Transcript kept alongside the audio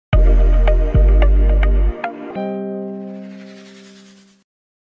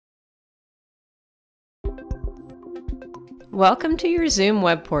Welcome to your Zoom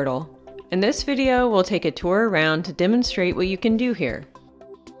web portal. In this video, we'll take a tour around to demonstrate what you can do here.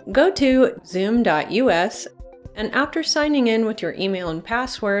 Go to zoom.us, and after signing in with your email and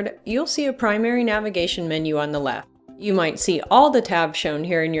password, you'll see a primary navigation menu on the left. You might see all the tabs shown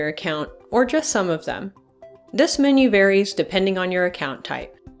here in your account, or just some of them. This menu varies depending on your account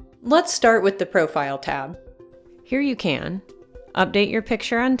type. Let's start with the Profile tab. Here you can update your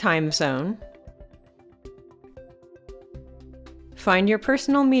picture and time zone, find your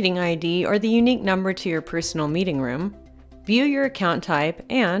personal meeting ID or the unique number to your personal meeting room, view your account type,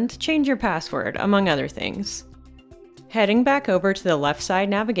 and change your password, among other things. Heading back over to the left side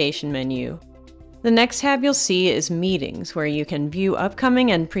navigation menu, the next tab you'll see is Meetings, where you can view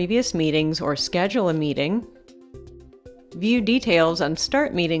upcoming and previous meetings or schedule a meeting, view details and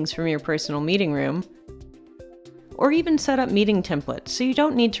start meetings from your personal meeting room, or even set up meeting templates so you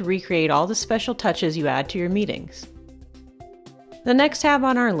don't need to recreate all the special touches you add to your meetings. The next tab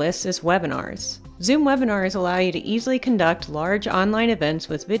on our list is Webinars. Zoom webinars allow you to easily conduct large online events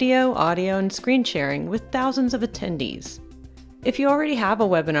with video, audio, and screen sharing with thousands of attendees. If you already have a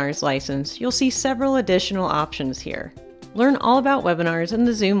webinars license, you'll see several additional options here. Learn all about webinars in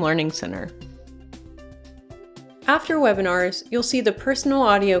the Zoom Learning Center. After webinars, you'll see the Personal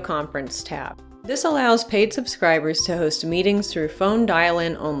Audio Conference tab. This allows paid subscribers to host meetings through phone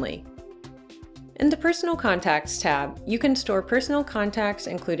dial-in only. In the Personal Contacts tab, you can store personal contacts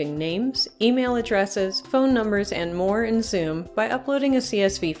including names, email addresses, phone numbers, and more in Zoom by uploading a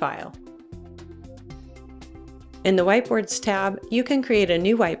CSV file. In the Whiteboards tab, you can create a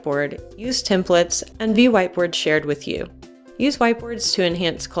new whiteboard, use templates, and view whiteboards shared with you. Use whiteboards to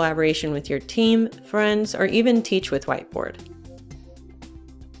enhance collaboration with your team, friends, or even teach with Whiteboard.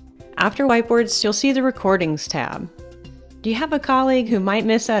 After Whiteboards, you'll see the Recordings tab. Do you have a colleague who might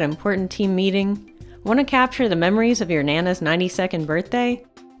miss that important team meeting? Want to capture the memories of your Nana's 92nd birthday?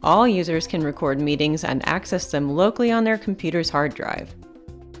 All users can record meetings and access them locally on their computer's hard drive.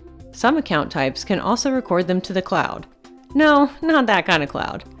 Some account types can also record them to the cloud. No, not that kind of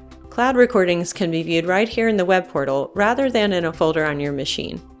cloud. Cloud recordings can be viewed right here in the web portal rather than in a folder on your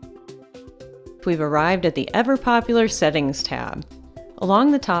machine. We've arrived at the ever-popular Settings tab.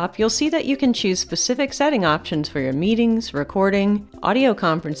 Along the top, you'll see that you can choose specific setting options for your meetings, recording, audio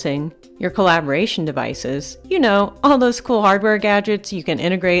conferencing, your collaboration devices, all those cool hardware gadgets you can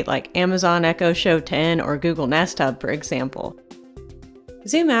integrate like Amazon Echo Show 10 or Google Nest Hub, for example.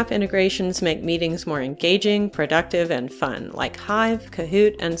 Zoom app integrations make meetings more engaging, productive, and fun, like Hive,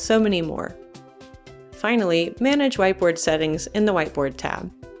 Kahoot, and so many more. Finally, manage whiteboard settings in the Whiteboard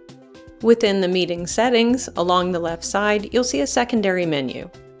tab. Within the meeting settings, along the left side, you'll see a secondary menu.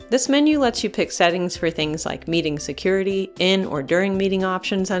 This menu lets you pick settings for things like meeting security, in or during meeting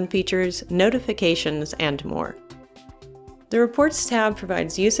options and features, notifications, and more. The Reports tab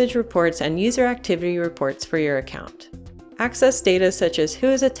provides usage reports and user activity reports for your account. Access data such as who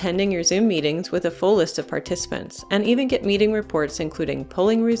is attending your Zoom meetings with a full list of participants, and even get meeting reports including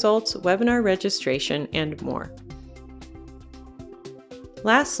polling results, webinar registration, and more.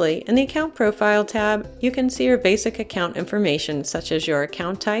 Lastly, in the Account Profile tab, you can see your basic account information such as your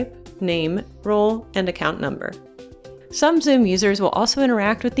account type, name, role, and account number. Some Zoom users will also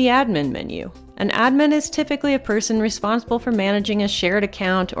interact with the Admin menu. An admin is typically a person responsible for managing a shared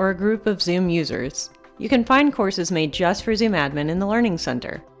account or a group of Zoom users. You can find courses made just for Zoom Admin in the Learning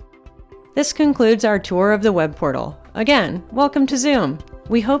Center. This concludes our tour of the web portal. Again, welcome to Zoom.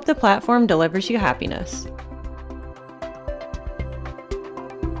 We hope the platform delivers you happiness.